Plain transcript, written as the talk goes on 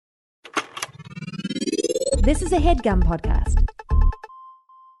This is a HeadGum podcast.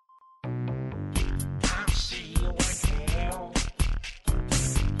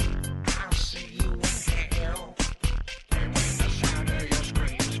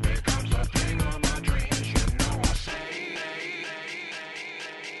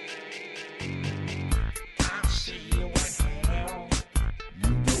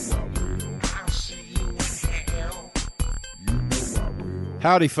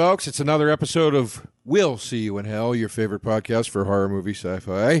 Howdy, folks. It's another episode of We'll See You in Hell, your favorite podcast for horror movie,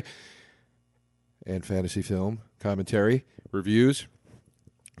 sci-fi, and fantasy film commentary, reviews,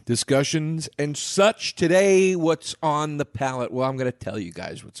 discussions, and such. Today, what's on the palette? Well, I'm going to tell you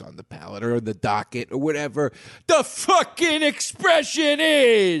guys what's on the palette or the docket or whatever the fucking expression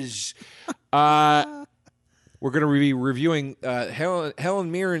is. We're going to be reviewing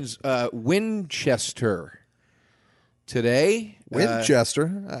Helen Mirren's Winchester today.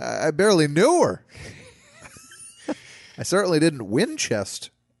 Winchester? I barely knew her. I certainly didn't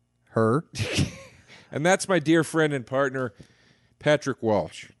Winchester her. And that's my dear friend and partner, Patrick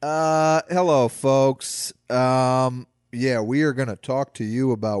Walsh. Hello, folks. We are going to talk to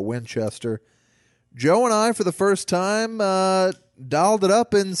you about Winchester. Joe and I, for the first time, dialed it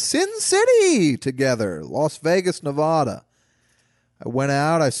up in Sin City together, Las Vegas, Nevada. I went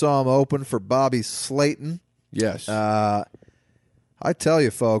out. I saw him open for Bobby Slayton. Yes. I tell you,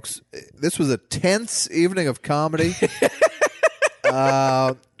 folks, this was a tense evening of comedy.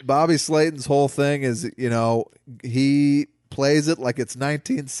 Bobby Slayton's whole thing is, he plays it like it's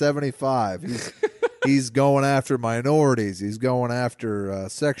 1975. He's going after minorities. He's going after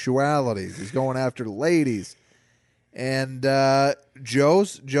sexualities. He's going after ladies. And Joe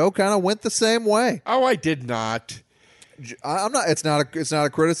kind of went the same way. Oh, I did not. I'm not. It's not a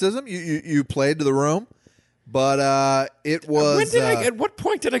criticism. You played to the room. But it was. At what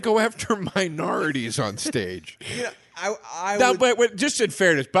point did I go after minorities on stage? Wait, just in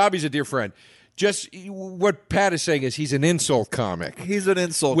fairness, Bobby's a dear friend. Just what Pat is saying is he's an insult comic. He's an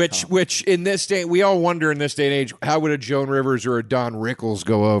insult comic. Which in this day, we all wonder in this day and age, how would a Joan Rivers or a Don Rickles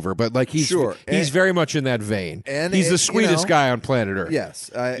go over? But like he's very much in that vein. And he's the sweetest guy on planet Earth. Yes.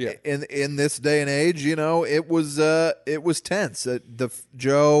 In this day and age, it was tense.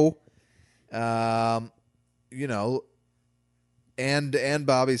 Joe. And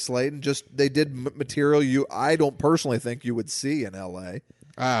Bobby Slayton, they did material I don't personally think you would see in L.A.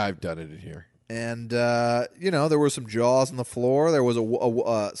 I've done it in here. And, there were some jaws on the floor. There was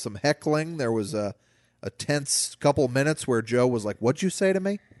some heckling. There was a tense couple minutes where Joe was like, "What'd you say to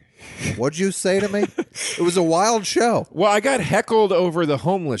me? What'd you say to me?" It was a wild show. Well, I got heckled over the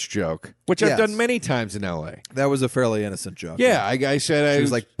homeless joke, which I've done many times in L.A. That was a fairly innocent joke. Yeah, I said she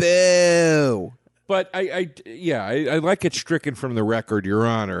was like, "Boo." But I like it stricken from the record, Your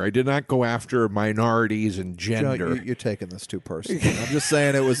Honor. I did not go after minorities and gender. Joe, you're taking this too personally. I'm just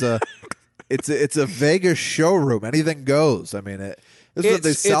saying it's a Vegas showroom. Anything goes. I mean, this was at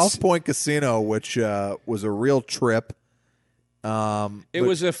the South Point Casino, which was a real trip. It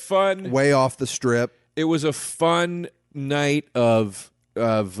was a fun way off the strip. It was a fun night of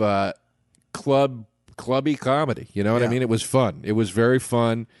clubby comedy. You know what I mean? It was fun. It was very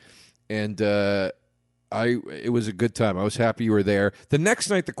fun. And it was a good time. I was happy you were there. The next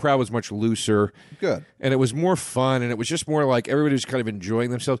night, the crowd was much looser. Good. And it was more fun, and it was just more like everybody was kind of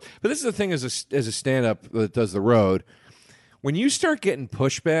enjoying themselves. But this is the thing as a stand-up that does the road. When you start getting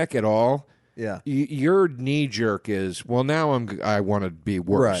pushback at all, your knee-jerk is, well, now I want to be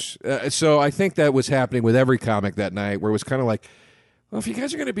worse. Right. So I think that was happening with every comic that night, where it was kind of like, well, if you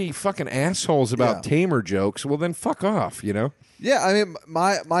guys are going to be fucking assholes about tamer jokes, well, then fuck off, Yeah, I mean,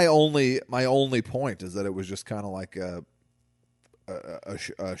 my only point is that it was just kind of like a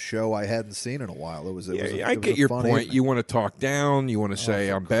show I hadn't seen in a while. I get your point. Evening. You want to talk down. You want to say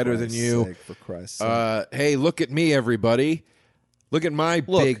I'm better than you. For Christ's sake. Hey, look at me, everybody. Look at my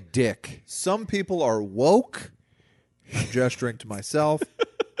big dick. Some people are woke. I'm gesturing to myself.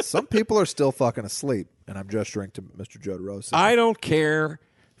 Some people are still fucking asleep, and I'm gesturing to Mr. Joe DeRosa. I don't care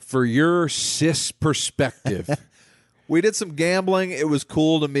for your cis perspective. We did some gambling. It was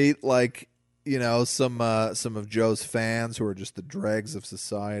cool to meet, some of Joe's fans who are just the dregs of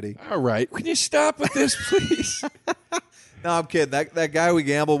society. All right. Can you stop with this, please? No, I'm kidding. That guy we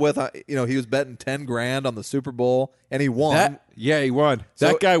gambled with, he was betting $10,000 on the Super Bowl, and he won. He won.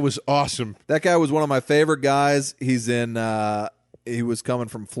 That guy was awesome. That guy was one of my favorite guys. He's in. He was coming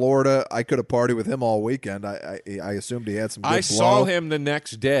from Florida. I could have partied with him all weekend. I assumed he had some good blow. Saw him the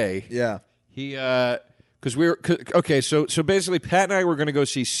next day. Yeah. He because we were okay. So basically, Pat and I were going to go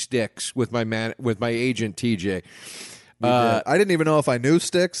see Styx with my agent TJ. I didn't even know if I knew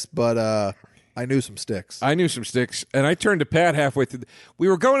Styx, but I I knew some sticks. And I turned to Pat halfway through. We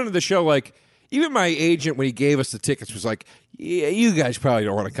were going into the show like, even my agent, when he gave us the tickets, was like, yeah, you guys probably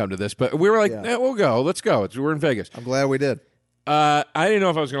don't want to come to this. But we were like, we'll go. Let's go. We're in Vegas. I'm glad we did. I didn't know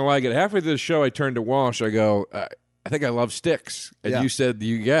if I was going to like it. Halfway through the show, I turned to Walsh. I go, I think I love Sticks. And you said,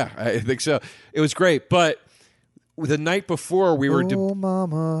 I think so. It was great. But the night before, we were... Oh,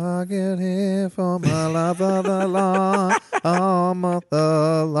 mama, I get here for my love of the law. Oh,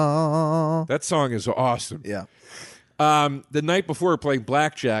 the law. That song is awesome. Yeah. The night before, we were playing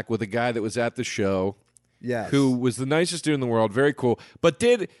blackjack with a guy that was at the show. Yes. Who was the nicest dude in the world. Very cool. But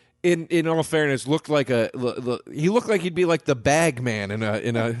did... In all fairness, looked like he looked like he'd be like the bag man in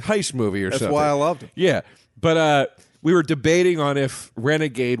a heist movie or something. That's why I loved him. Yeah, but we were debating on if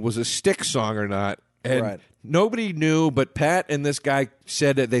Renegade was a Styx song or not, and nobody knew. But Pat and this guy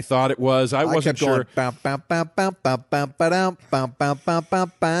said that they thought it was. I wasn't sure. Yeah,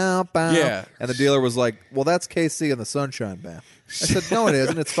 and the dealer was like, "Well, that's KC and the Sunshine Band." I said, "No, it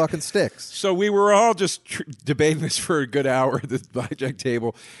isn't. It's fucking Styx." So we were all just debating this for a good hour at the blackjack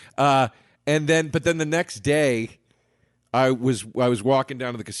table, but then the next day, I was walking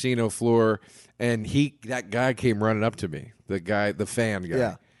down to the casino floor, and that guy came running up to me, the fan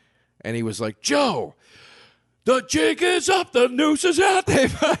guy, and he was like, "Joe, the jig is up, the noose is out."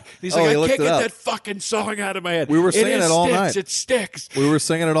 He's like, "I can't get that fucking song out of my head." We were singing it all night. It sticks. We were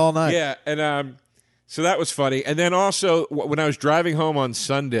singing it all night. Yeah, and so that was funny. And then also, when I was driving home on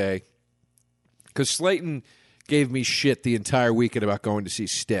Sunday, because Slayton gave me shit the entire weekend about going to see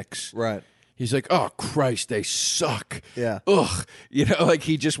Styx. Right. He's like, "Oh, Christ, they suck." Yeah. Ugh. Like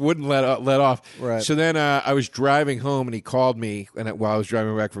he just wouldn't let off. Right. So then I was driving home, and he called me while I was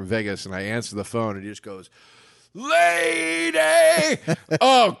driving back from Vegas, and I answered the phone, and he just goes, "Lady!"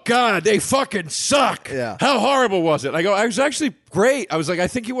 Oh, God, they fucking suck. Yeah. How horrible was it? I go, I was actually great. I was like, I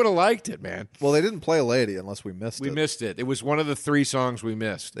think you would have liked it, man. Well, they didn't play Lady unless we missed it. We missed it. It was one of the 3 songs we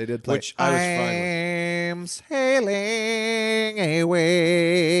missed. They did play. Which I was fine with. I'm sailing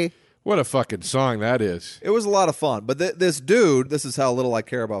away. What a fucking song that is. It was a lot of fun. But this dude, this is how little I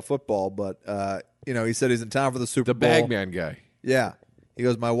care about football, but, he said he's in town for the Super Bowl. The bagman guy. Yeah. He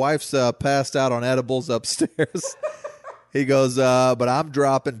goes, "My wife's passed out on edibles upstairs." He goes, "But I'm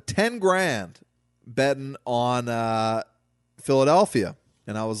dropping $10,000 betting on Philadelphia."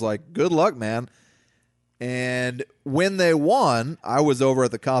 And I was like, "Good luck, man." And when they won, I was over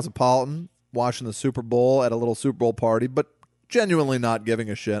at the Cosmopolitan watching the Super Bowl at a little Super Bowl party, but genuinely not giving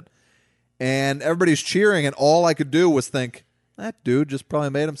a shit. And everybody's cheering, and all I could do was think, that dude just probably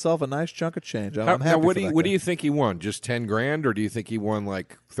made himself a nice chunk of change. I'm happy. Now, what do you think he won? Just $10,000, or do you think he won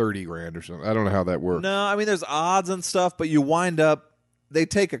like $30,000 or something? I don't know how that works. No, I mean there's odds and stuff, but you wind up. They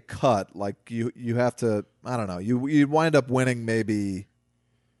take a cut. Like you have to. I don't know. You wind up winning maybe.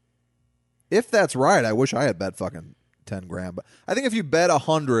 If that's right, I wish I had bet fucking $10,000. But I think if you bet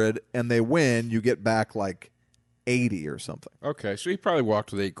 100 and they win, you get back like 80 or something. Okay, so he probably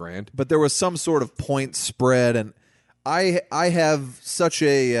walked with $8,000. But there was some sort of point spread, and I have such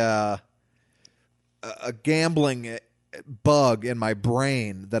a gambling bug in my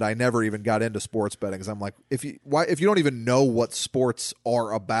brain that I never even got into sports betting, because I'm like, if you don't even know what sports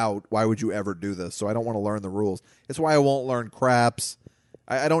are about, why would you ever do this? So I don't want to learn the rules. It's why I won't learn craps.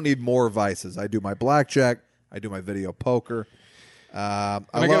 I don't need more vices. I do my blackjack. I do my video poker. I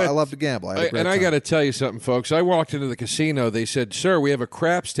love to gamble. I got to tell you something, folks. I walked into the casino. They said, "Sir, we have a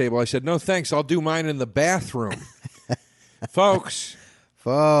craps table." I said, "No, thanks. I'll do mine in the bathroom." Folks.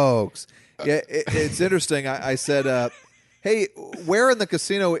 Yeah, it's interesting. I said, "Hey, where in the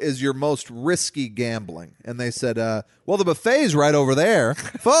casino is your most risky gambling?" And they said, "Well, the buffet's right over there."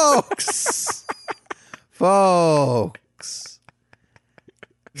 Folks.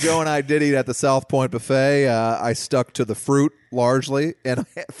 Joe and I did eat at the South Point buffet. I stuck to the fruit largely, and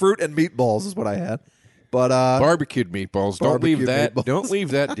fruit and meatballs is what I had. But barbecued meatballs. Don't leave that. Don't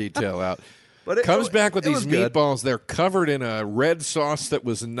leave that detail out. But it comes back with these meatballs. They're covered in a red sauce that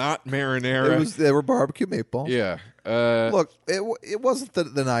was not marinara. They were barbecue meatballs. Yeah. Look, it wasn't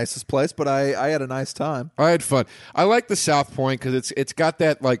the nicest place, but I had a nice time. I had fun. I like the South Point because it's got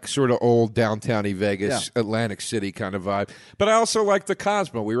that like sort of old downtown-y Vegas, Atlantic City kind of vibe. But I also like the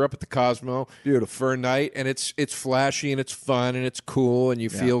Cosmo. We were up at the Cosmo for a night, and it's flashy and it's fun and it's cool and you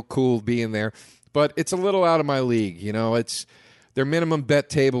feel cool being there. But it's a little out of my league, It's their minimum bet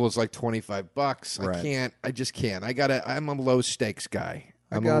table is like $25. Right. I just can't. I'm a low stakes guy.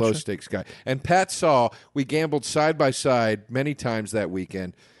 I'm a low-stakes guy. And Pat saw, we gambled side by side many times that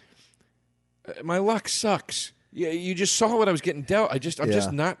weekend. My luck sucks. You just saw what I was getting dealt. I just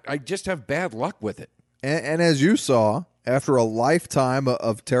have bad luck with it. And as you saw, after a lifetime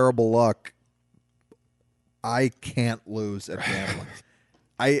of terrible luck, I can't lose at gambling.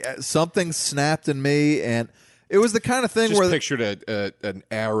 Something snapped in me, and it was the kind of thing just where pictured an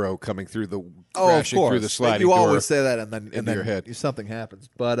arrow coming through the of course. through the sliding you door. You always say that, and then your head. Something happens.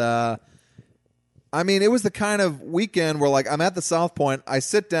 But I mean, it was the kind of weekend where, like, I'm at the South Point. I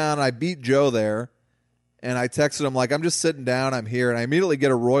sit down, I beat Joe there, and I texted him, like, I'm just sitting down, I'm here, and I immediately get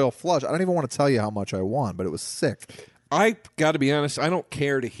a royal flush. I don't even want to tell you how much I won, but it was sick. I got to be honest, I don't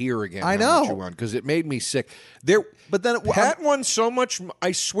care to hear again I how know. much you won, because it made me sick. But then Pat won so much.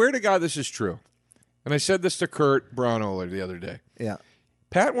 I swear to God this is true. And I said this to Kurt Braunohler the other day. Yeah.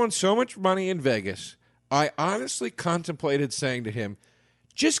 Pat won so much money in Vegas, I honestly contemplated saying to him,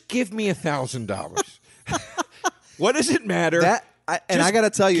 just give me $1,000. What does it matter? I got to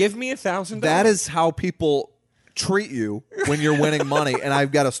tell you, give me $1,000. That is how people treat you when you're winning money, and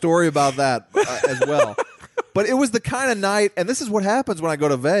I've got a story about that as well. But it was the kind of night, and this is what happens when I go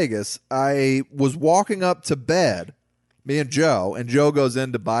to Vegas. I was walking up to bed, me and Joe goes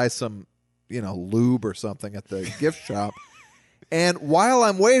in to buy some, lube or something at the gift shop. And while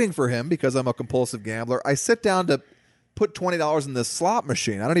I'm waiting for him, because I'm a compulsive gambler, I sit down to put $20 in this slot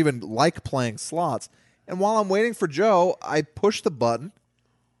machine. I don't even like playing slots. And while I'm waiting for Joe, I push the button.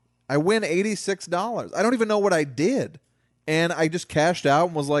 I win $86. I don't even know what I did. And I just cashed out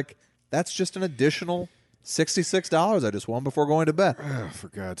and was like, that's just an additional $66 I just won before going to bed. Oh, for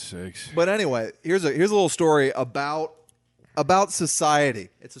God's sakes. But anyway, here's a little story about society.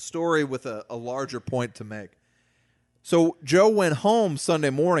 It's a story with a larger point to make. So Joe went home Sunday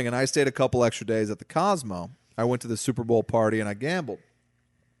morning, and I stayed a couple extra days at the Cosmo. I went to the Super Bowl party, and I gambled.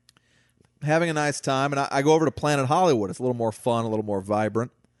 Having a nice time, and I go over to Planet Hollywood. It's a little more fun, a little more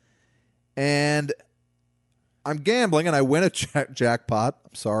vibrant. And I'm gambling, and I win a jackpot.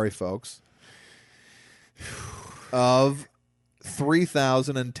 I'm sorry, folks. Of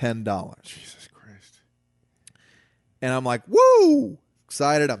 $3,010. Jesus Christ. And I'm like, woo!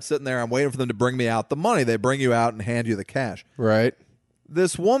 Excited. I'm sitting there. I'm waiting for them to bring me out the money. They bring you out and hand you the cash. Right.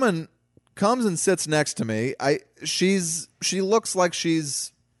 This woman comes and sits next to me. She looks like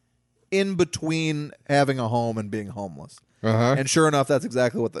she's in between having a home and being homeless. Uh-huh. And sure enough, that's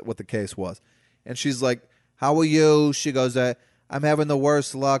exactly what the case was. And she's like, how are you? She goes, I'm having the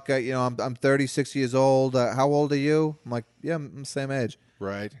worst luck. I'm 36 years old. How old are you? I'm like, yeah, I'm the same age.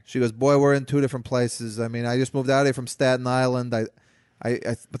 Right. She goes, boy, we're in two different places. I mean, I just moved out here from Staten Island.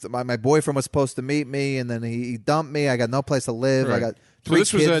 My boyfriend was supposed to meet me, and then he dumped me. I got no place to live. Right. I got three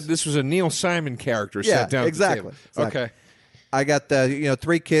kids. This was a Neil Simon character sat down exactly, at the table. Exactly. Okay. I got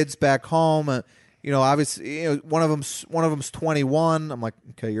 3 kids back home. Obviously, one of them's 21. I'm like,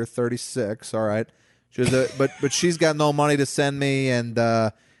 okay, you're 36. All right. She was but she's got no money to send me, and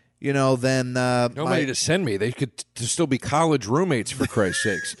then no money to send me. They could still be college roommates, for Christ's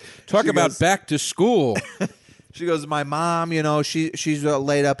sakes. Talk about back to school. She goes, my mom, she's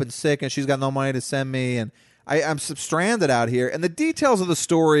laid up and sick, and she's got no money to send me, and I'm stranded out here. And the details of the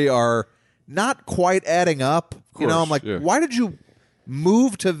story are not quite adding up. Course, I'm like, why did you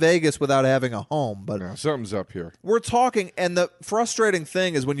move to Vegas without having a home? But something's up here. We're talking, and the frustrating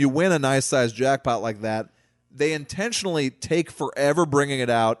thing is when you win a nice-sized jackpot like that, they intentionally take forever bringing it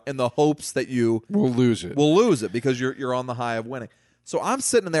out in the hopes that you will lose it. Will lose it because you're on the high of winning. So I'm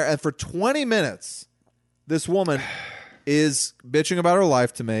sitting there, and for 20 minutes, this woman is bitching about her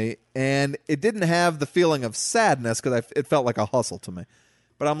life to me, and it didn't have the feeling of sadness because it felt like a hustle to me.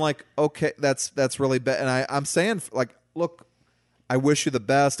 But I'm like, okay, that's really bad. And I'm saying, like, look, I wish you the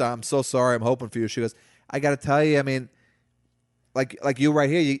best. I'm so sorry. I'm hoping for you. She goes, I got to tell you, I mean, like you right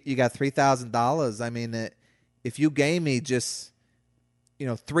here, you got $3,000. I mean, if you gave me just,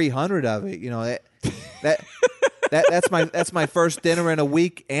 300 of it, that's my first dinner in a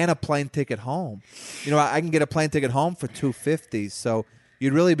week and a plane ticket home. I can get a plane ticket home for $250. So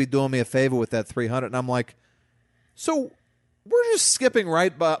you'd really be doing me a favor with that $300. And I'm like, so we're just skipping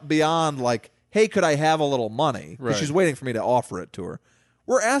right beyond like, hey, could I have a little money? Because she's waiting for me to offer it to her.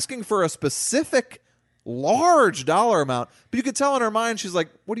 We're asking for a specific large dollar amount, but you could tell in her mind she's like,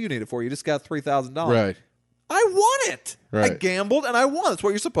 what do you need it for? You just got $3,000. Right. I won it. Right. I gambled and I won. That's what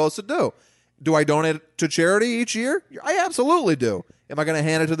you're supposed to do. Do I donate it to charity each year? I absolutely do. Am I going to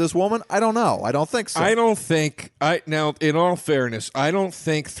hand it to this woman? I don't know. I don't think so. Now, in all fairness, I don't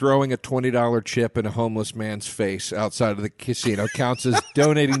think throwing a $20 chip in a homeless man's face outside of the casino counts as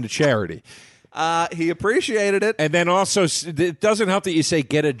donating to charity. He appreciated it. And then also, it doesn't help that you say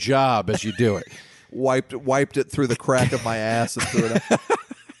get a job as you do it. Wiped it through the crack of my ass and threw it out.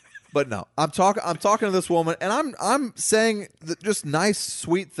 But no, I'm talking to this woman, and I'm saying just nice,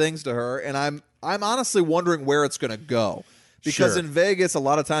 sweet things to her, and I'm honestly wondering where it's going to go, Because Sure. in Vegas, a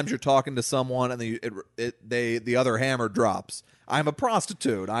lot of times you're talking to someone and the other hammer drops. I'm a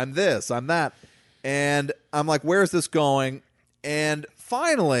prostitute. I'm this. I'm that. And I'm like, where's this going? And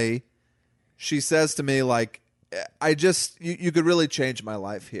finally, she says to me, like, you could really change my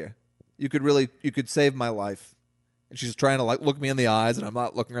life here. You could save my life. And she's trying to like look me in the eyes, and I'm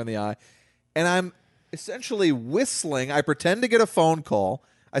not looking her in the eye. And I'm essentially whistling. I pretend to get a phone call.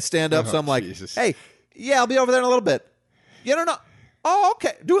 I stand up, so I'm like, Jesus. hey, yeah, I'll be over there in a little bit. You don't know. Oh,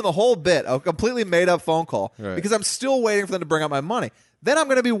 okay. Doing the whole bit, a completely made-up phone call, right. because I'm still waiting for them to bring out my money. Then I'm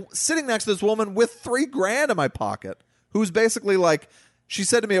going to be sitting next to this woman with $3,000 in my pocket, who's basically like, she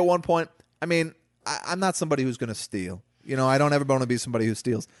said to me at one point, I mean, I'm not somebody who's going to steal. You know, I don't ever want to be somebody who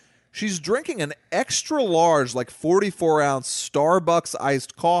steals. She's drinking an extra large, like 44-ounce Starbucks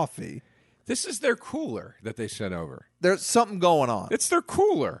iced coffee. This is their cooler that they sent over. There's something going on. It's their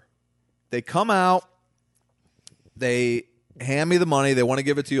cooler. They come out. They hand me the money. They want to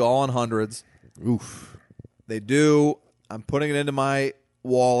give it to you all in hundreds. Oof. They do. I'm putting it into my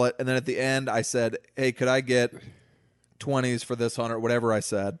wallet. And then at the end, I said, hey, could I get 20s for this 100, whatever I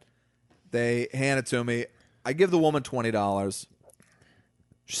said. They hand it to me. I give the woman $20.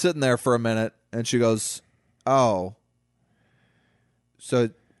 She's sitting there for a minute, and she goes, oh, so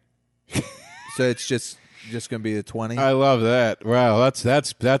it's just going to be the 20? I love that. Wow,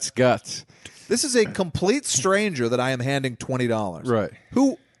 that's guts. This is a complete stranger that I am handing $20. Right.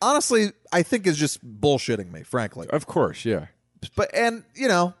 Who, honestly, I think is just bullshitting me, frankly. Of course, yeah. But, and, you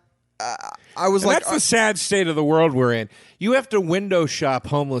know, I was like... That's the sad state of the world we're in. You have to window shop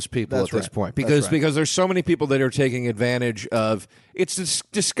homeless people at this point because there's so many people that are taking advantage of... It's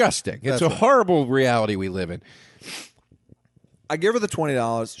disgusting. It's a horrible reality we live in. I give her the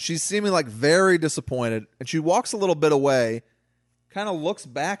 $20. She's seeming like very disappointed, and she walks a little bit away, kind of looks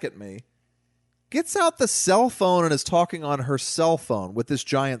back at me, gets out the cell phone and is talking on her cell phone with this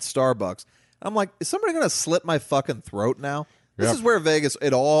giant Starbucks. I'm like, is somebody going to slit my fucking throat now? This is where Vegas,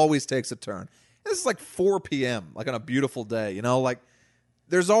 it always takes a turn. This is like 4 p.m., like on a beautiful day, you know? Like,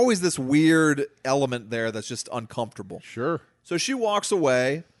 there's always this weird element there that's just uncomfortable. Sure. So she walks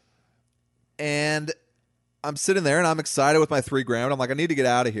away, and I'm sitting there, and I'm excited with my $3,000. I'm like, I need to get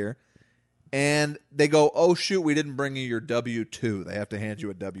out of here. And they go, oh, shoot, we didn't bring you your W-2. They have to hand you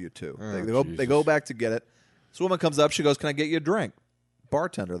a W-2. Oh, they go back to get it. This woman comes up. She goes, can I get you a drink?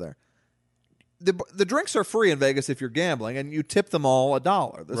 Bartender there. The drinks are free in Vegas if you're gambling, and you tip them all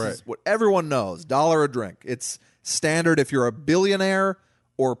 $1. This is what everyone knows, $1 a drink. It's standard. If you're a billionaire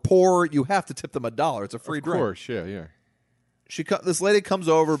or poor, you have to tip them $1. It's a free drink. Of course, yeah. This lady comes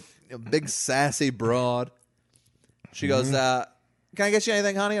over, big sassy broad. She goes, can I get you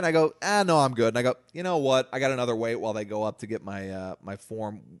anything, honey? And I go, no, I'm good. And I go, you know what? I got another wait while they go up to get my my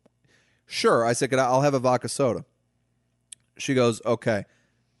form. Sure. I said, I'll have a vodka soda. She goes, okay.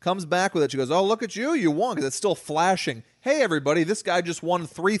 Comes back with it. She goes, oh, look at you. You won, because it's still flashing. Hey, everybody, this guy just won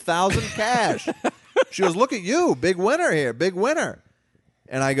 $3,000 cash. She goes, look at you. Big winner here. Big winner.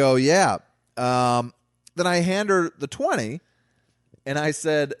 And I go, yeah. Then I hand her the 20, and I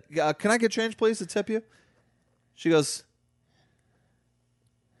said, can I get change, please, to tip you? She goes,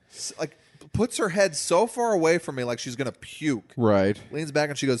 like, puts her head so far away from me like she's going to puke. Right. Leans back,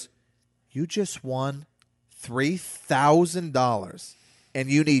 and she goes, you just won $3,000. And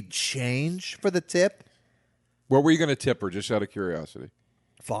you need change for the tip? What were you going to tip her, just out of curiosity?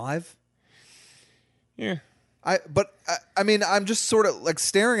 5? Yeah. I mean, I'm just sort of like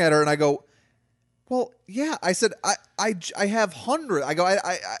staring at her, and I go, well, yeah. I said, I have 100. I go,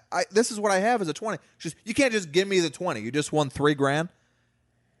 I this is what I have as a 20. She says, you can't just give me the 20. You just won $3,000.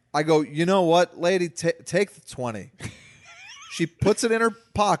 I go, you know what, lady, take the 20. She puts it in her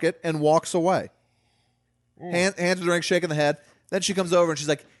pocket and walks away. Hands the drink, shaking the head. Then she comes over and she's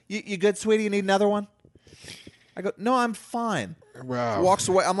like, you good, sweetie? You need another one? I go, no, I'm fine. Wow. She walks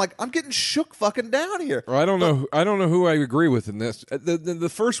away. I'm like, I'm getting shook fucking down here. Well, I don't know who I agree with in this.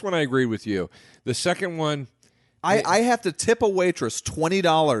 The first one I agreed with you. The second one, I have to tip a waitress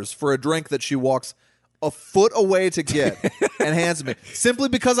 $20 for a drink that she walks a foot away to get and hands me simply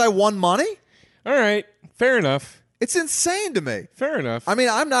because I won money. All right, fair enough. It's insane to me. Fair enough. I mean,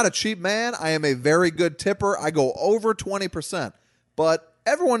 I'm not a cheap man. I am a very good tipper. I go over 20%. But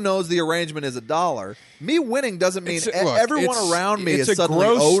everyone knows the arrangement is $1. Me winning doesn't mean everyone around me is suddenly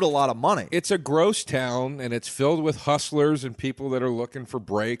owed a lot of money. It's a gross town, and it's filled with hustlers and people that are looking for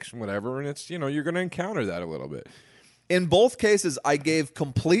breaks and whatever, and it's, you're going to encounter that a little bit. In both cases, I gave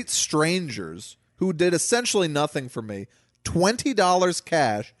complete strangers who did essentially nothing for me $20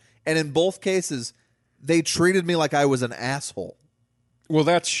 cash, and in both cases, they treated me like I was an asshole. Well,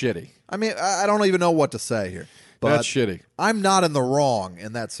 that's shitty. I mean, I don't even know what to say here. But That's shitty. I'm not in the wrong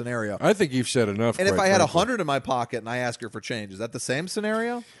in that scenario. I think you've said enough. And if I had frankly. 100 in my pocket and I ask her for change, is that the same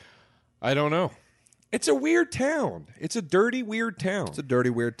scenario? I don't know. It's a weird town. It's a dirty, weird town. It's a dirty,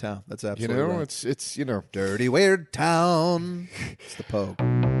 weird town. That's absolutely right. It's Dirty, weird town. It's the Pogue.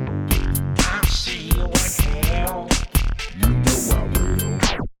 I see what hell. You know I will.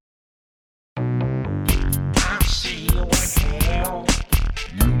 I see what hell.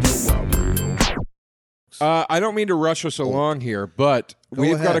 You know I will. I don't mean to rush us along here, but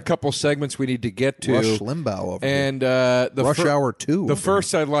we've got ahead. a couple segments we need to get to. Rush Limbaugh over here. And the Rush Hour 2. The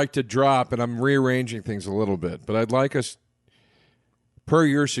first I'd like to drop, and I'm rearranging things a little bit, but I'd like us, per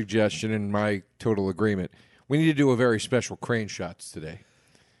your suggestion and my total agreement, we need to do a very special Crane Shots today.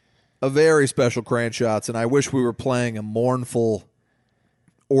 A very special Crane Shots, and I wish we were playing a mournful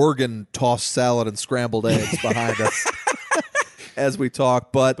organ tossed salad and scrambled eggs behind us as we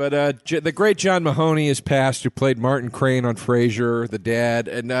talk. But the great John Mahoney has passed, who played Martin Crane on Frasier, the dad,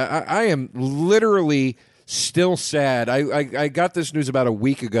 and I am literally still sad. I got this news about a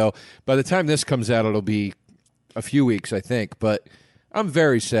week ago. By the time this comes out, it'll be a few weeks, I think, but I'm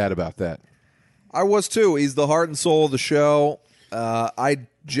very sad about that. I was too. He's the heart and soul of the show. I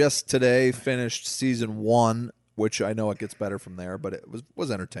just today finished season 1, which I know it gets better from there, but it was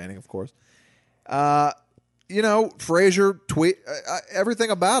entertaining, of course. Frasier tweet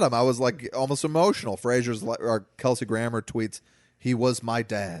everything about him. I was like almost emotional. Frasier's or Kelsey Grammer tweets, "He was my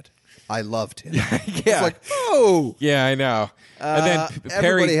dad. I loved him." Yeah. It's like, oh, Yeah, I know. And then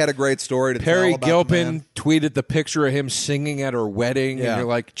everybody had a great story to Perry tell about the Gilpin man. tweeted the picture of him singing at her wedding, Yeah. and you're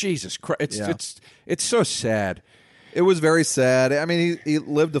like, Jesus Christ! Yeah. It's so sad. It was very sad. I mean, he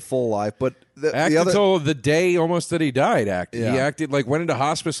lived a full life, but the Acted other until the day almost that he died. Acted. Yeah. He acted like went into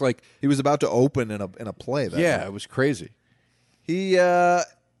hospice. Like he was about to open in a play. That yeah, night. it was crazy. He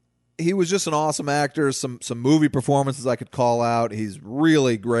was just an awesome actor. Some movie performances I could call out. He's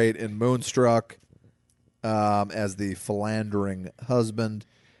really great in Moonstruck as the philandering husband.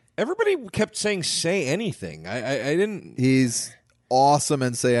 Everybody kept saying "Say Anything." I didn't. He's awesome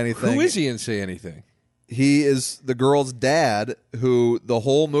in Say Anything. Who is he in Say Anything? He is the girl's dad, who the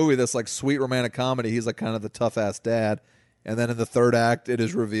whole movie, this like sweet romantic comedy, he's like kind of the tough ass dad. And then in the third act, it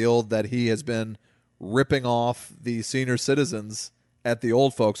is revealed that he has been ripping off the senior citizens at the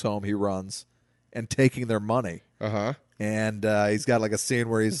old folks' home he runs and taking their money. Uh-huh. And he's got like a scene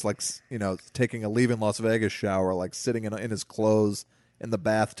where he's like, taking a Leaving Las Vegas shower, like sitting in his clothes in the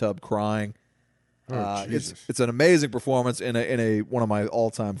bathtub crying. Jesus. It's an amazing performance in a one of my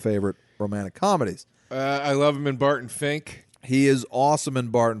all-time favorite romantic comedies. I love him in Barton Fink. He is awesome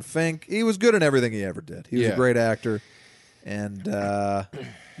in Barton Fink. He was good in everything he ever did. He was Yeah. a great actor. And, the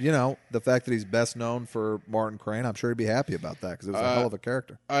fact that he's best known for Martin Crane, I'm sure he'd be happy about that because it was a hell of a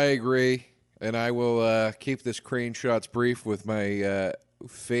character. I agree, and I will keep this Crane Shots brief with my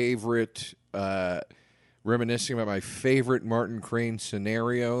favorite, reminiscing about my favorite Martin Crane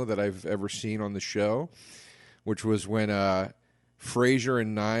scenario that I've ever seen on the show, which was when Frasier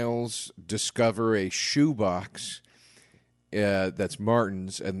and Niles discover a shoebox that's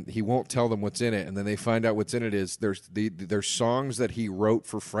Martin's, and he won't tell them what's in it, and then they find out what's in it is there's songs that he wrote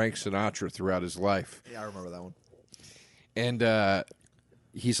for Frank Sinatra throughout his life. Yeah, I remember that one. And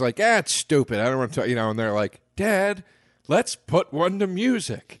he's like, it's stupid. I don't want to, and they're like, Dad, let's put one to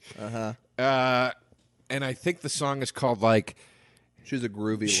music. Uh-huh. And I think the song is called like, She's a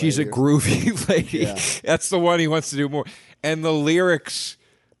groovy lady. She's a groovy lady. Yeah. That's the one he wants to do more. And the lyrics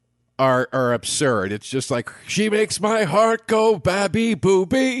are absurd. It's just like, she makes my heart go babby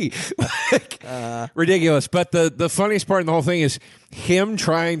booby. Like, ridiculous. But the funniest part in the whole thing is him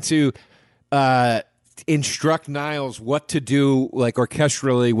trying to instruct Niles what to do, like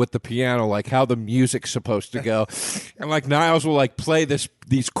orchestrally with the piano, like how the music's supposed to go. And like Niles will like play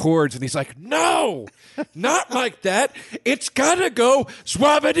these chords, and he's like, no, not like that. It's gotta go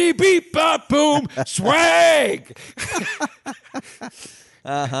swabbity beep bop boom swag.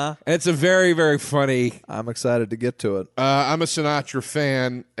 And it's a very, very funny. I'm excited to get to it. I'm a Sinatra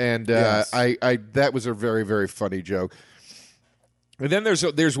fan, and Yes. I that was a very, very funny joke. And then there's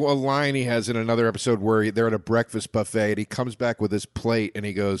a line he has in another episode where they're at a breakfast buffet, and he comes back with his plate, and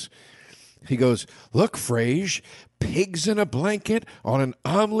he goes, look, Frasier, pigs in a blanket on an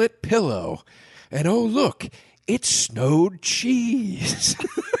omelet pillow, and oh look, it snowed cheese.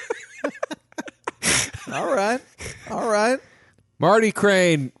 All right. Marty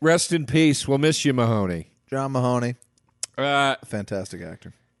Crane, rest in peace. We'll miss you, Mahoney. John Mahoney, fantastic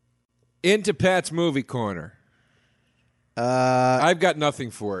actor. Into Pat's Movie Corner. I've got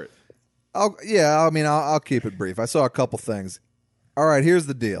nothing for it. I'll keep it brief. I saw a couple things. All right, here's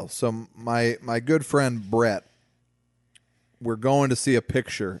the deal. So my good friend Brett we're going to see a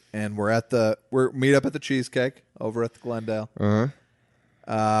picture, and we're meet up at the Cheesecake over at the Glendale.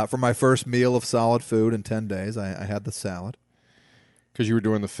 For my first meal of solid food in 10 days, I had the salad. Because you were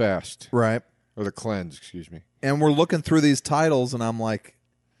doing the fast. Right. Or the cleanse, excuse me. And we're looking through these titles, and I'm like,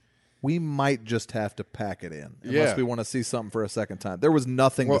 we might just have to pack it in unless we want to see something for a second time. There was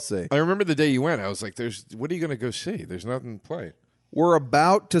nothing to see. I remember the day you went. I was like, what are you going to go see? There's nothing to play. We're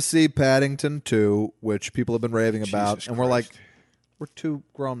about to see Paddington 2, which people have been raving about. Jesus and we're Christ. like, we're two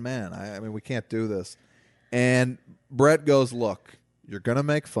grown men. I mean, we can't do this. And Brett goes, look, you're going to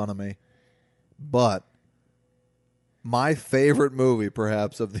make fun of me, but my favorite movie,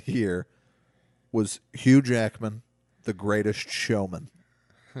 perhaps, of the year was Hugh Jackman, The Greatest Showman.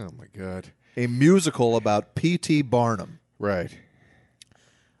 Oh, my God. A musical about P.T. Barnum. Right.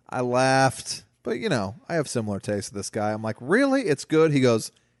 I laughed, but, I have similar tastes to this guy. I'm like, really? It's good? He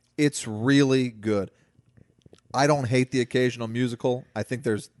goes, it's really good. I don't hate the occasional musical. I think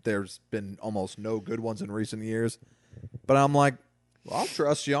there's been almost no good ones in recent years. But I'm like, well, I'll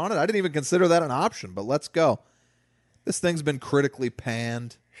trust you on it. I didn't even consider that an option, but let's go. This thing's been critically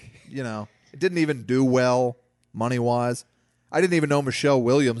panned. It didn't even do well money-wise. I didn't even know Michelle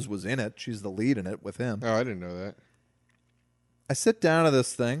Williams was in it. She's the lead in it with him. Oh, I didn't know that. I sit down to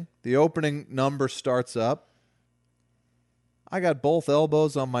this thing. The opening number starts up. I got both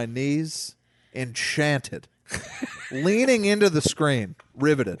elbows on my knees, enchanted, leaning into the screen,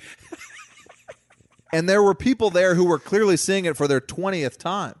 riveted. And there were people there who were clearly seeing it for their 20th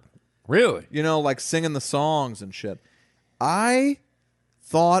time. Really? Like singing the songs and shit. I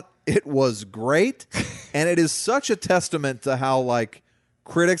thought it was great, and it is such a testament to how,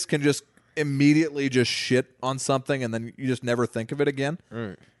 critics can just immediately just shit on something and then you just never think of it again.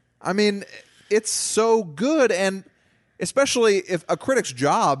 Right. I mean, it's so good, and especially if a critic's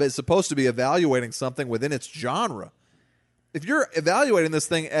job is supposed to be evaluating something within its genre. If you're evaluating this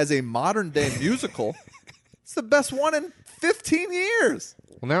thing as a modern-day musical, it's the best one in 15 years.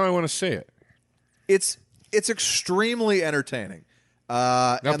 Well, now I want to see it. It's extremely entertaining.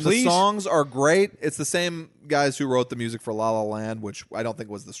 And please. The songs are great. It's the same guys who wrote the music for La La Land, which I don't think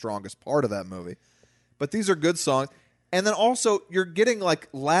was the strongest part of that movie. But these are good songs. And then also, you're getting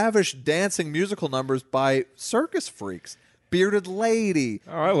lavish dancing musical numbers by circus freaks. Bearded Lady.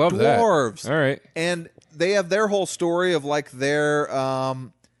 Oh, I love dwarves. that. All right. And they have their whole story of their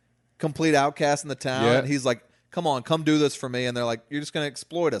complete outcast in the town. Yeah. And he's like, come on, come do this for me. And they're like, you're just going to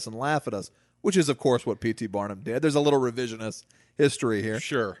exploit us and laugh at us, which is, of course, what P.T. Barnum did. There's a little revisionist history here.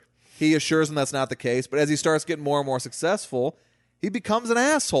 Sure. He assures him that's not the case, but as he starts getting more and more successful, he becomes an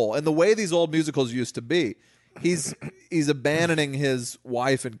asshole. And the way these old musicals used to be, he's abandoning his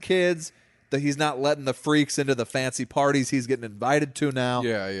wife and kids, that he's not letting the freaks into the fancy parties he's getting invited to now.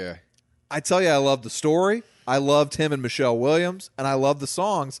 Yeah, yeah. I tell you, I loved the story. I loved him and Michelle Williams, and I loved the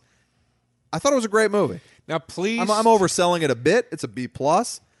songs. I thought it was a great movie. Now, please. I'm overselling it a bit. It's a B+.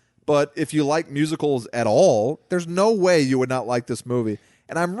 But if you like musicals at all, there's no way you would not like this movie.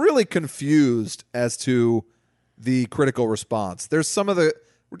 And I'm really confused as to the critical response. There's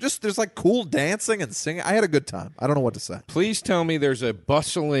there's cool dancing and singing. I had a good time. I don't know what to say. Please tell me there's a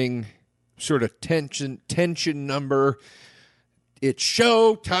bustling sort of tension number. It's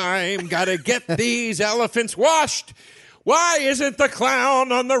show time. Gotta get these elephants washed. Why isn't the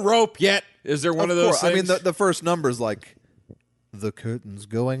clown on the rope yet? Is there one of those things? I mean, the first number's the curtain's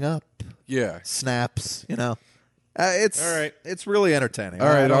going up. Yeah. Snaps, It's all right. It's really entertaining. All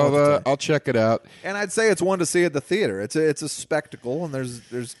right, I'll check it out. And I'd say it's one to see at the theater. It's a spectacle, and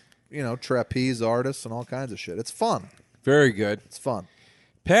there's trapeze artists and all kinds of shit. It's fun. Very good. It's fun.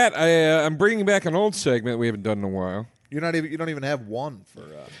 Pat, I'm bringing back an old segment we haven't done in a while. You don't even have one for.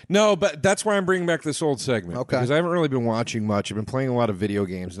 No, but that's why I'm bringing back this old segment. Okay. Because I haven't really been watching much. I've been playing a lot of video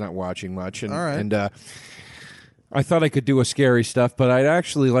games, not watching much. And, all right. And I thought I could do a scary stuff, but I'd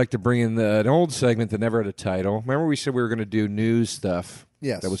actually like to bring in an old segment that never had a title. Remember we said we were going to do news stuff?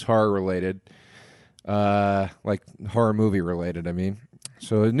 Yes. That was horror related, like horror movie related, I mean.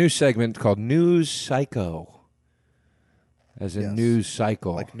 So a new segment called News Psycho, as in news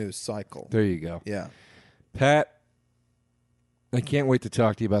cycle. Like news cycle. There you go. Yeah. Pat, I can't wait to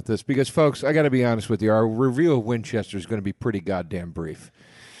talk to you about this because, folks, I got to be honest with you. Our review of Winchester is going to be pretty goddamn brief.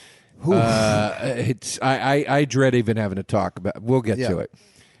 I dread even having to talk about. We'll get to it.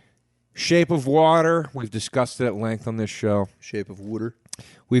 Shape of Water. We've discussed it at length on this show. Shape of Water.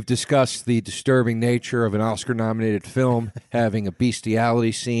 We've discussed the disturbing nature of an Oscar-nominated film having a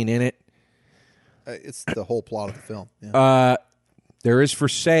bestiality scene in it. It's the whole plot of the film. Yeah. There is for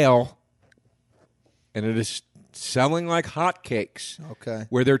sale, and it is selling like hotcakes. Okay.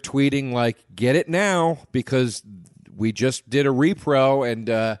 Where they're tweeting like, "Get it now because we just did a repro, and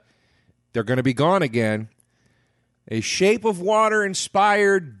they're going to be gone again. A Shape of Water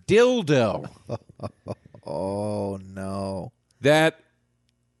inspired dildo. Oh, no. That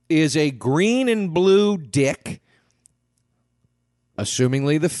is a green and blue dick,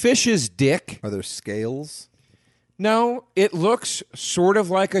 assumingly the fish's dick. Are there scales? No, it looks sort of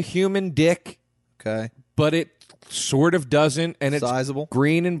like a human dick, Okay. but it sort of doesn't, and it's Sizable?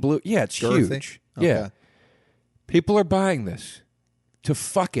 green and blue. Yeah, it's Girthy? huge. Okay. Yeah. People are buying this to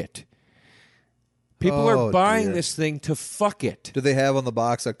fuck it. People Oh, are buying dear. this thing to fuck it. Do they have on the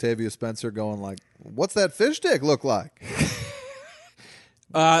box Octavia Spencer going like, what's that fish dick look like?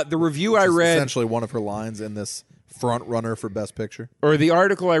 The review I read, Essentially one of her lines in this front runner for Best Picture. or the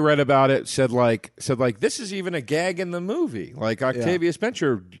article I read about it said like this is even a gag in the movie. Like Octavia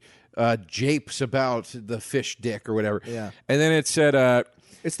Spencer japes about the fish dick or whatever. Yeah. And then it said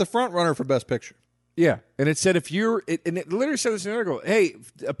It's the front runner for Best Picture. yeah, and it said and it literally said this in the article, hey,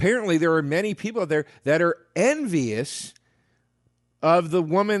 apparently there are many people out there that are envious of the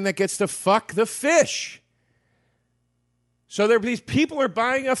woman that gets to fuck the fish. So these people are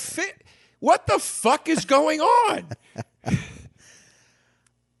buying a fish. What the fuck is going on?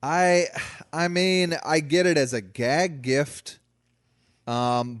 I mean, I get it as a gag gift,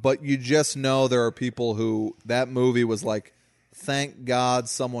 but you just know there are people who that movie was like, thank God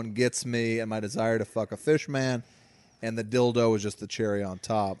someone gets me and my desire to fuck a fish man, and the dildo is just the cherry on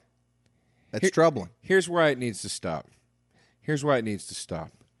top. That's troubling. Here's why it needs to stop.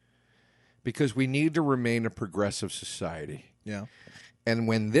 Because we need to remain a progressive society. Yeah. And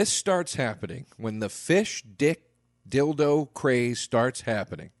when this starts happening, when the fish dick dildo craze starts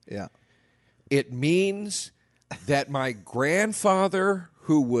happening, Yeah. it means that my grandfather,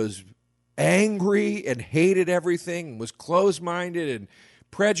 who was angry and hated everything, was closed-minded and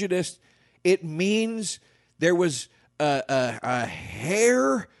prejudiced, it means there was a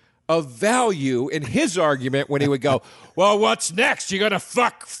hair of value in his argument when he would go, well, what's next? You going to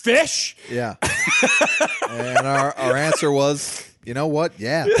fuck fish? Yeah. And our answer was, you know what?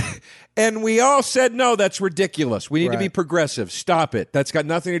 Yeah. And we all said, no, that's ridiculous. We need to be Right. progressive. Stop it. That's got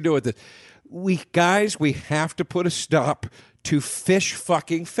nothing to do with it. We have to put a stop to fish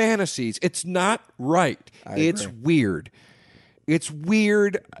fucking fantasies. It's not right. It's weird. It's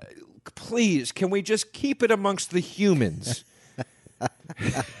weird. Please, can we just keep it amongst the humans?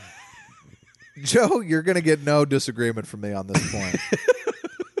 Joe, you're going to get no disagreement from me on this point.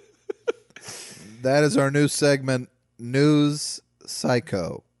 That is our new segment, News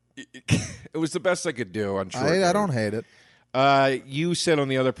Psycho. It was the best I could do on short I notice. don't hate it. You said on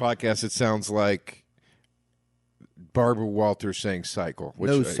the other podcast it sounds like Barbara Walters saying cycle. Which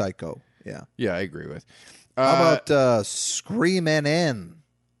News Psycho. Yeah. Yeah, I agree with. How about Screamin' In?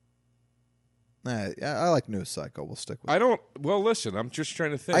 I like News Psycho. We'll stick with it. Well, listen, I'm just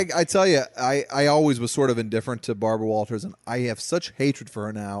trying to think. I tell you, I always was sort of indifferent to Barbara Walters, and I have such hatred for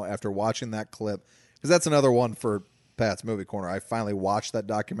her now after watching that clip. Because that's another one for Pat's Movie Corner. I finally watched that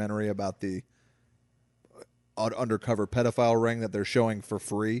documentary about the undercover pedophile ring that they're showing for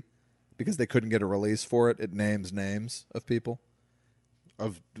free because they couldn't get a release for it. It names names of people.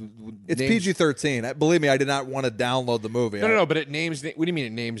 It's names- PG-13. Believe me, I did not want to download the movie. No, but it names. What do you mean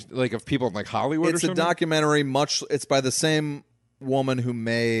it names like of people in like Hollywood? It's or a something? documentary. It's by the same woman who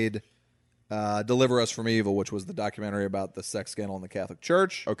made "Deliver Us from Evil," which was the documentary about the sex scandal in the Catholic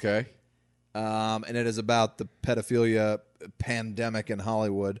Church. Okay. And it is about the pedophilia pandemic in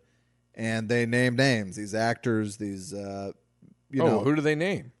Hollywood. And they name names. These actors. These who do they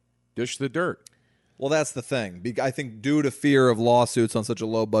name? Dish the dirt. Well, that's the thing. I think due to fear of lawsuits on such a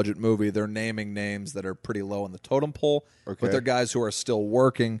low-budget movie, they're naming names that are pretty low in the totem pole. Okay. But they're guys who are still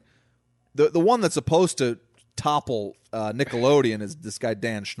working. The one that's supposed to topple Nickelodeon is this guy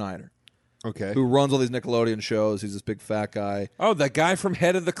Dan Schneider, Okay. who runs all these Nickelodeon shows. He's this big fat guy. Oh, the guy from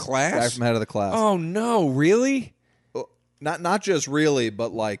Head of the Class? Guy from Head of the Class. Oh, no. Really? Not just really,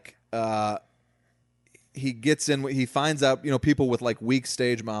 but like he gets in. He finds out people with like weak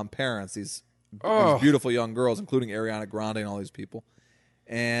stage mom parents. These beautiful young girls, including Ariana Grande and all these people,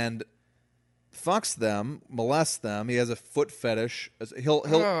 and fucks them, molests them. He has a foot fetish.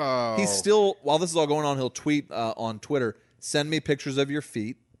 He's still, while this is all going on, he'll tweet on Twitter, "Send me pictures of your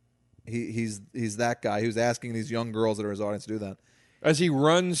feet." He's that guy who's asking these young girls that are his audience to do that. As he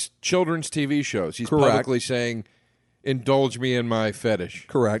runs children's TV shows, he's Correct. publicly saying, "Indulge me in my fetish."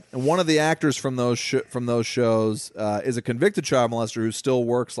 Correct. And one of the actors from those shows is a convicted child molester who still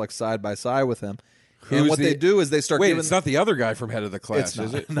works like side by side with him. And what they do is they start Wait, giving. it's not the other guy from Head of the Class, It's not.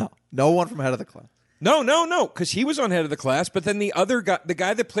 is it? No one from Head of the Class. No, because he was on Head of the Class, but then the other guy, the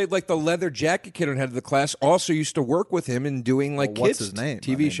guy that played like the leather jacket kid on Head of the Class, also used to work with him in doing like What's kids his name?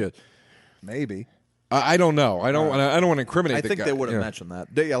 TV shows. Maybe. I don't know. I don't want to incriminate. I the think guy. they would have mentioned that.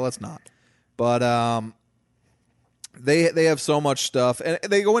 Yeah, let's not. But they have so much stuff, and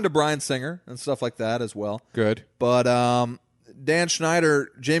they go into Bryan Singer and stuff like that as well. Good. But Dan Schneider,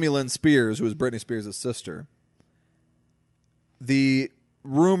 Jamie Lynn Spears, who is Britney Spears' sister, the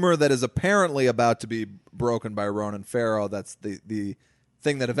rumor that is apparently about to be broken by Ronan Farrow, that's the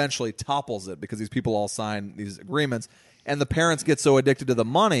thing that eventually topples it because these people all sign these agreements, and the parents get so addicted to the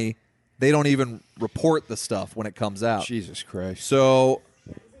money, they don't even report the stuff when it comes out. Jesus Christ. So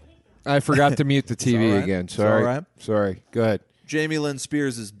I forgot to mute the TV all right. again. It's Sorry. all right. Sorry. Go ahead. Jamie Lynn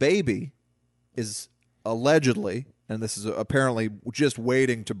Spears' baby is allegedly, and this is apparently just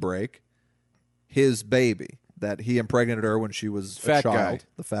waiting to break, his baby, that he impregnated her when she was a Fat child. guy.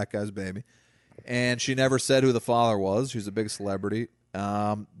 The fat guy's baby. And she never said who the father was. She's a big celebrity.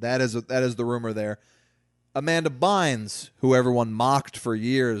 That is the rumor there. Amanda Bynes, who everyone mocked for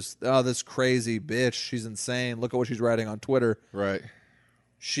years, oh, this crazy bitch, she's insane. Look at what she's writing on Twitter. Right.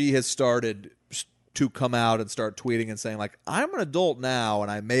 She has started to come out and start tweeting and saying, like, I'm an adult now, and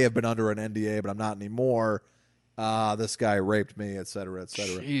I may have been under an NDA, but I'm not anymore. This guy raped me, et cetera, et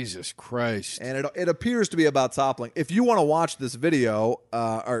cetera. Jesus Christ. And it appears to be about toppling. If you want to watch this video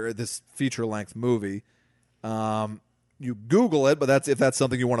or this feature-length movie, you Google it, but if that's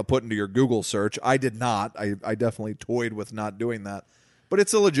something you want to put into your Google search. I did not. I definitely toyed with not doing that. But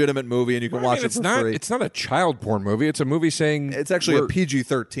it's a legitimate movie, and you can watch it for free. It's not a child porn movie. It's a movie saying... It's actually a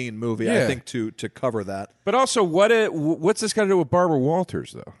PG-13 movie, Yeah. I think, to cover that. But also, what's this got to do with Barbara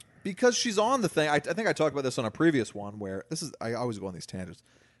Walters, though? Because she's on the thing. I think I talked about this on a previous one where I always go on these tangents.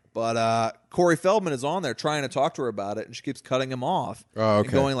 But Corey Feldman is on there trying to talk to her about it, and she keeps cutting him off. Oh, okay.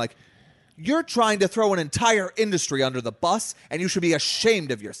 And going like, you're trying to throw an entire industry under the bus, and you should be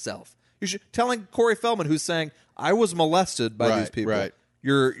ashamed of yourself. Telling Corey Feldman, who's saying, I was molested by these people. Right.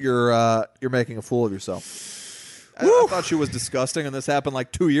 You're making a fool of yourself. I thought she was disgusting, and this happened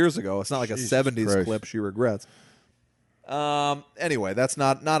like 2 years ago. It's not like a 70s Christ. clip she regrets. Anyway, that's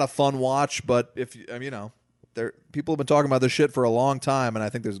not a fun watch, but if people have been talking about this shit for a long time, and I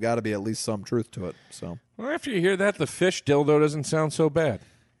think there's got to be at least some truth to it. So, Well, after you hear that, the fish dildo doesn't sound so bad.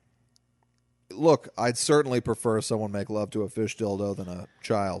 look, I'd certainly prefer someone make love to a fish dildo than a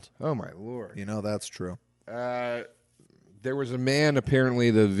child. Oh, my Lord. You know that's true. There was a man, apparently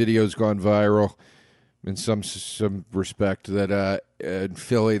the video's gone viral in some respect, that in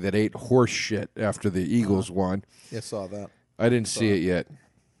Philly that ate horse shit after the Eagles won. Yeah, saw that. I didn't see it yet.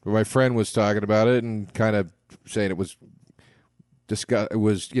 But my friend was talking about it and kind of saying it was it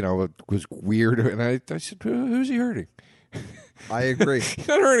was weird. And I said, who's he hurting? I agree. He's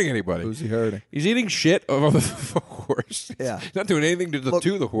not hurting anybody. Who's he hurting? He's eating shit of a horse. Yeah. He's not doing anything to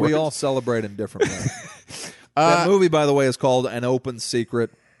the horse. We all celebrate in different ways. That movie, by the way, is called An Open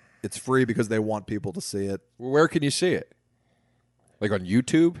Secret. It's free because they want people to see it. Where can you see it? Like on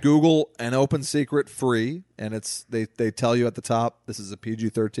YouTube? Google An Open Secret free, and they tell you at the top, this is a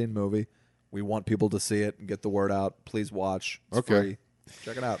PG-13 movie. We want people to see it and get the word out. Please watch. It's free.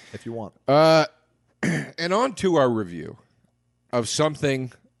 Check it out if you want. And on to our review of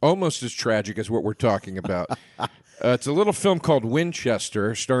something almost as tragic as what we're talking about. It's a little film called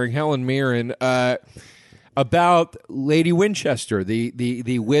Winchester, starring Helen Mirren, about Lady Winchester,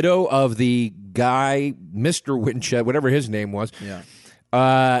 the widow of the guy, Mr. Winchester, whatever his name was,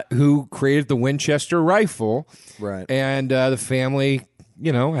 who created the Winchester rifle. Right. And the family,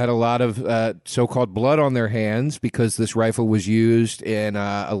 had a lot of so-called blood on their hands because this rifle was used in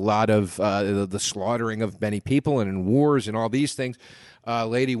a lot of the slaughtering of many people and in wars and all these things.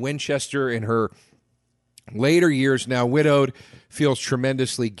 Lady Winchester, in her later years, now widowed, feels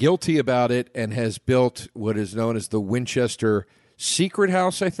tremendously guilty about it and has built what is known as the Winchester Secret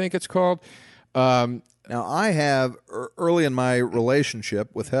House, I think it's called. Now, I have, early in my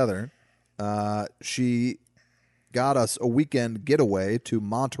relationship with Heather, she got us a weekend getaway to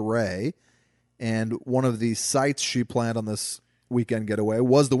Monterey, and one of the sites she planned on this weekend getaway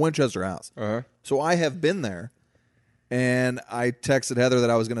was the Winchester House. Uh-huh. So I have been there, and I texted Heather that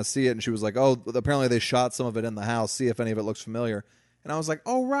I was going to see it, and she was like, oh, apparently they shot some of it in the house, see if any of it looks familiar. And I was like,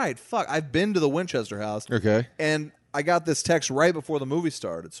 oh, right, fuck, I've been to the Winchester House. Okay. And I got this text right before the movie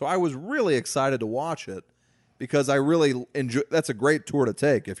started, so I was really excited to watch it because I really enjoy. That's a great tour to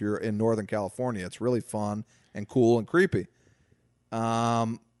take if you're in Northern California. It's really fun and cool and creepy.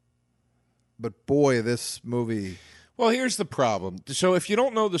 But boy, this movie. Well, here's the problem. So if you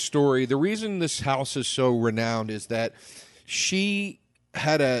don't know the story, the reason this house is so renowned is that she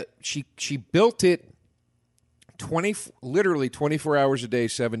she built it literally 24 hours a day,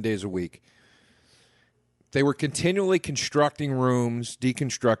 7 days a week. They were continually constructing rooms,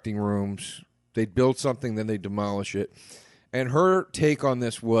 deconstructing rooms. They'd build something, then they'd demolish it. And her take on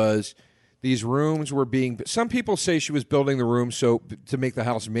this was these rooms were being. Some people say she was building the rooms to make the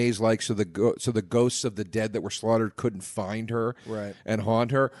house maze-like, so the ghosts of the dead that were slaughtered couldn't find her and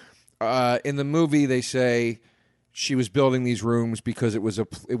haunt her. In the movie, they say she was building these rooms because it was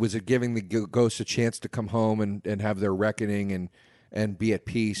giving the ghosts a chance to come home and have their reckoning and be at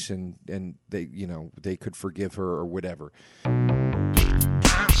peace, and they they could forgive her or whatever.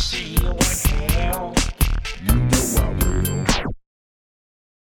 I see you in hell. You know I will.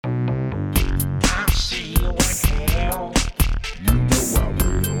 I see you in hell. You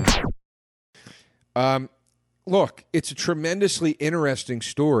know I will. Look, it's a tremendously interesting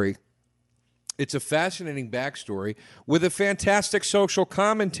story. It's a fascinating backstory with a fantastic social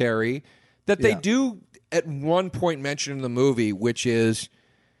commentary that they do at one point mention in the movie, which is,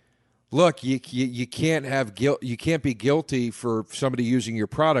 look, you can't have guilt. You can't be guilty for somebody using your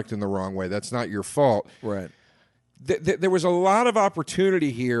product in the wrong way. That's not your fault. Right. There was a lot of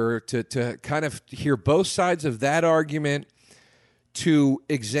opportunity here to kind of hear both sides of that argument, to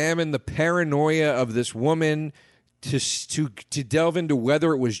examine the paranoia of this woman, to delve into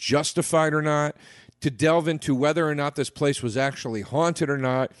whether it was justified or not, to delve into whether or not this place was actually haunted or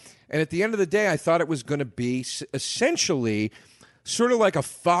not. And at the end of the day, I thought it was going to be essentially sort of like a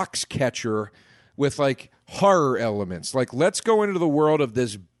Foxcatcher with like horror elements. Like, let's go into the world of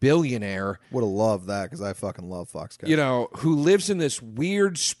this billionaire. Would have loved that because I fucking love Foxcatcher. Who lives in this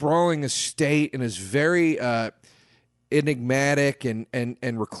weird, sprawling estate and is very enigmatic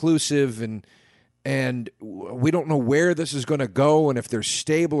and reclusive, and we don't know where this is going to go and if they're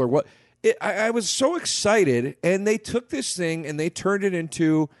stable or what. I was so excited, and they took this thing and they turned it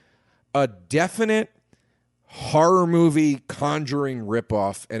into a definite horror movie Conjuring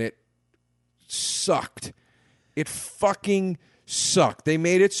ripoff, and it sucked. It fucking sucked. They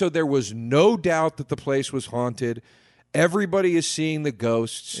made it so there was no doubt that the place was haunted. Everybody is seeing the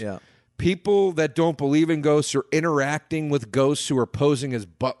ghosts. Yeah. People that don't believe in ghosts are interacting with ghosts who are posing as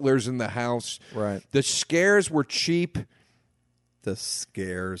butlers in the house. Right. The scares were cheap. The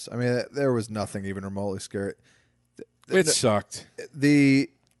scares. I mean, there was nothing even remotely scary. It sucked. The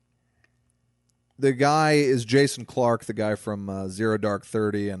guy is Jason Clarke, the guy from Zero Dark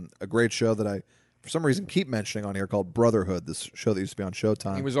 30, and a great show that I, for some reason, keep mentioning on here called Brotherhood, this show that used to be on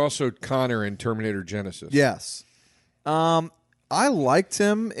Showtime. He was also Connor in Terminator Genesis. Yes. I liked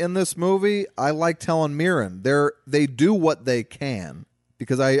him in this movie. I liked Helen Mirren. They do what they can,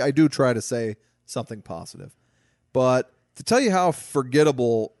 because I do try to say something positive. But to tell you how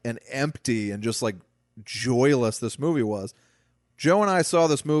forgettable and empty and just like joyless this movie was, Joe and I saw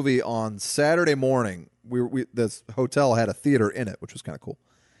this movie on Saturday morning. This hotel had a theater in it, which was kind of cool,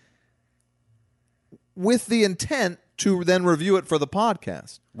 with the intent to then review it for the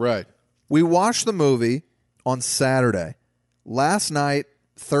podcast. Right. We watched the movie on Saturday. Last night,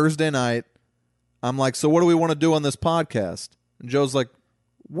 Thursday night, I'm like, so what do we want to do on this podcast? And Joe's like,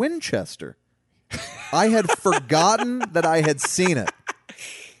 Winchester. I had forgotten that I had seen it.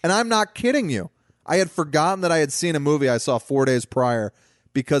 And I'm not kidding you. I had forgotten that I had seen a movie I saw 4 days prior,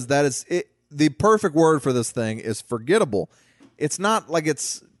 because that is it. The perfect word for this thing is forgettable. It's not like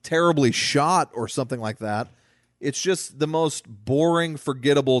it's terribly shot or something like that. It's just the most boring,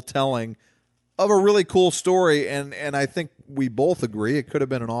 forgettable telling of a really cool story, and I think we both agree it could have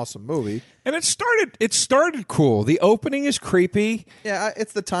been an awesome movie. And it started cool. The opening is creepy. Yeah,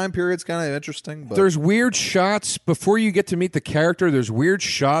 it's the time period's kind of interesting. But there's weird shots before you get to meet the character. There's weird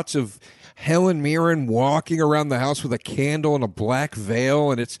shots of Helen Mirren walking around the house with a candle and a black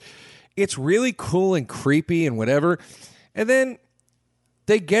veil, and it's really cool and creepy and whatever. And then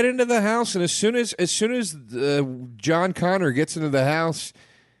they get into the house, and as soon as John Connor gets into the house,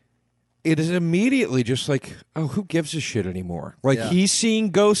 it is immediately just like, oh, who gives a shit anymore? Like, he's seeing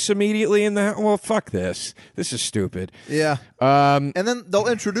ghosts immediately in the house. Well, fuck this. This is stupid. Yeah. And then they'll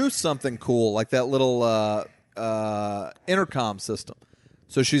introduce something cool, like that little intercom system.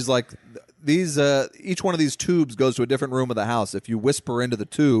 So she's like, each one of these tubes goes to a different room of the house. If you whisper into the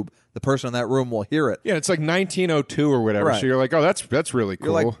tube, the person in that room will hear it. Yeah, it's like 1902 or whatever. Right. So you're like, oh, that's really cool.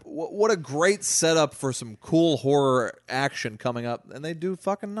 You're like, what a great setup for some cool horror action coming up, and they do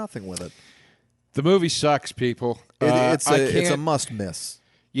fucking nothing with it. The movie sucks, people. It's a must miss.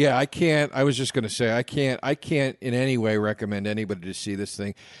 Yeah, I can't. I was just going to say I can't in any way recommend anybody to see this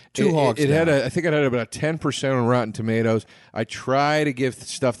thing. Hogs. It had I think it had about 10% on Rotten Tomatoes. I try to give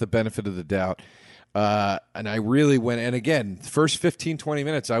stuff the benefit of the doubt. And I really went, and again, the first 15, 20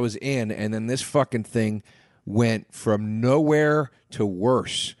 minutes I was in, and then this fucking thing went from nowhere to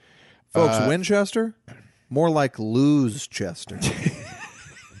worse. Folks, Winchester? More like Lose Chester.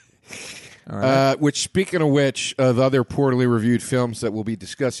 All right. Which, speaking of which, of other poorly reviewed films that we'll be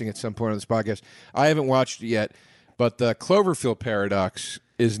discussing at some point on this podcast, I haven't watched it yet, but the Cloverfield Paradox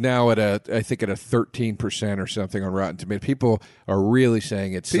is now at a 13% or something on Rotten Tomatoes. People are really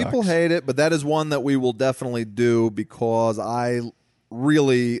saying it sucks. People hate it, but that is one that we will definitely do because I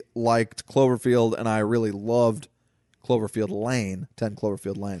really liked Cloverfield and I really loved Cloverfield Lane, 10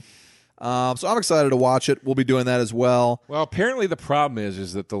 Cloverfield Lane. So I'm excited to watch it. We'll be doing that as well. Well, apparently the problem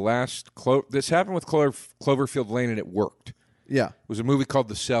is that the last this happened with Cloverfield Lane and it worked. Yeah. It was a movie called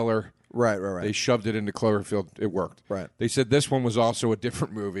The Cellar. Right. They shoved it into Cloverfield. It worked. Right. They said this one was also a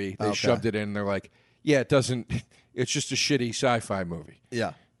different movie. They shoved it in. And they're like, yeah, it doesn't. It's just a shitty sci-fi movie.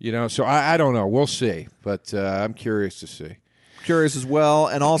 Yeah. So I don't know. We'll see. But I'm curious to see. Curious as well.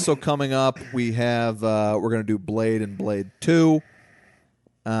 And also coming up, we have we're going to do Blade and Blade 2.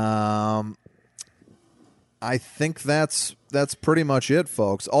 I think that's pretty much it,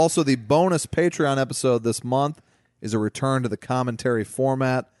 folks. Also, the bonus Patreon episode this month is a return to the commentary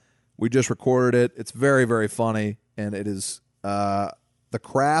format. We just recorded it. It's very, very funny, and it is The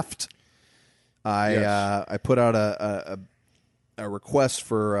Craft. I put out a request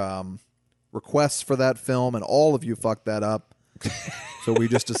for requests for that film, and all of you fucked that up. So we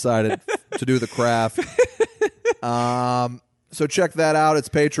just decided to do The Craft. So check that out. It's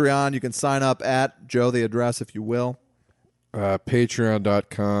Patreon. You can sign up at, Joe, the address, if you will.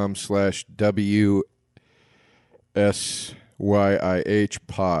 Patreon.com/WSYIH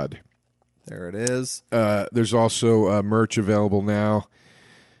pod. There it is. There's also merch available now.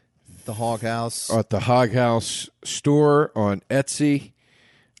 The Hog House. At the Hog House store on Etsy.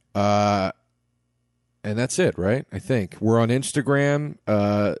 And that's it, right? I think. We're on Instagram,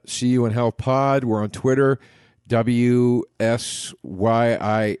 See You in Hell Pod. We're on Twitter, WSYIH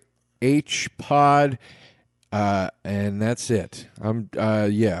pod. And that's it.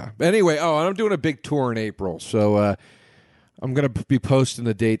 Anyway, and I'm doing a big tour in April, so I'm going to be posting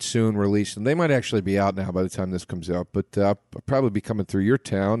the date soon, releasing. They might actually be out now by the time this comes out, but I'll probably be coming through your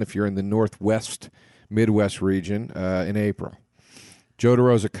town if you're in the Northwest, Midwest region in April. Joe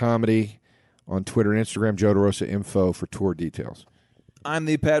DeRosa Comedy on Twitter and Instagram, Joe DeRosa Info for tour details. I'm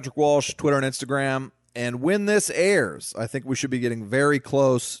the Patrick Walsh, Twitter and Instagram. And when this airs, I think we should be getting very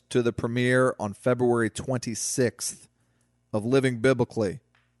close to the premiere on February 26th of Living Biblically.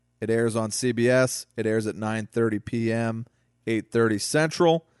 It airs on CBS. It airs at 9:30 p.m., 8:30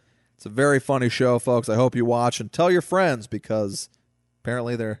 Central. It's a very funny show, folks. I hope you watch and tell your friends because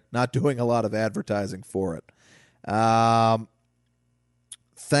apparently they're not doing a lot of advertising for it.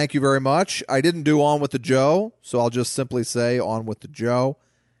 Thank you very much. I didn't do On with the Joe, so I'll just simply say On with the Joe.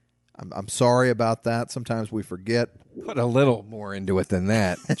 I'm sorry about that. Sometimes we forget. Put a little more into it than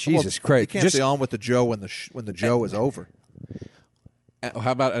that. Jesus Christ! You can't say On with the Joe when the Joe is over.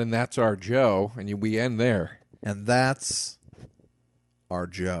 How about and that's our Joe, and we end there. And that's our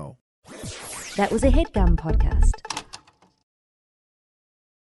Joe. That was a HeadGum podcast.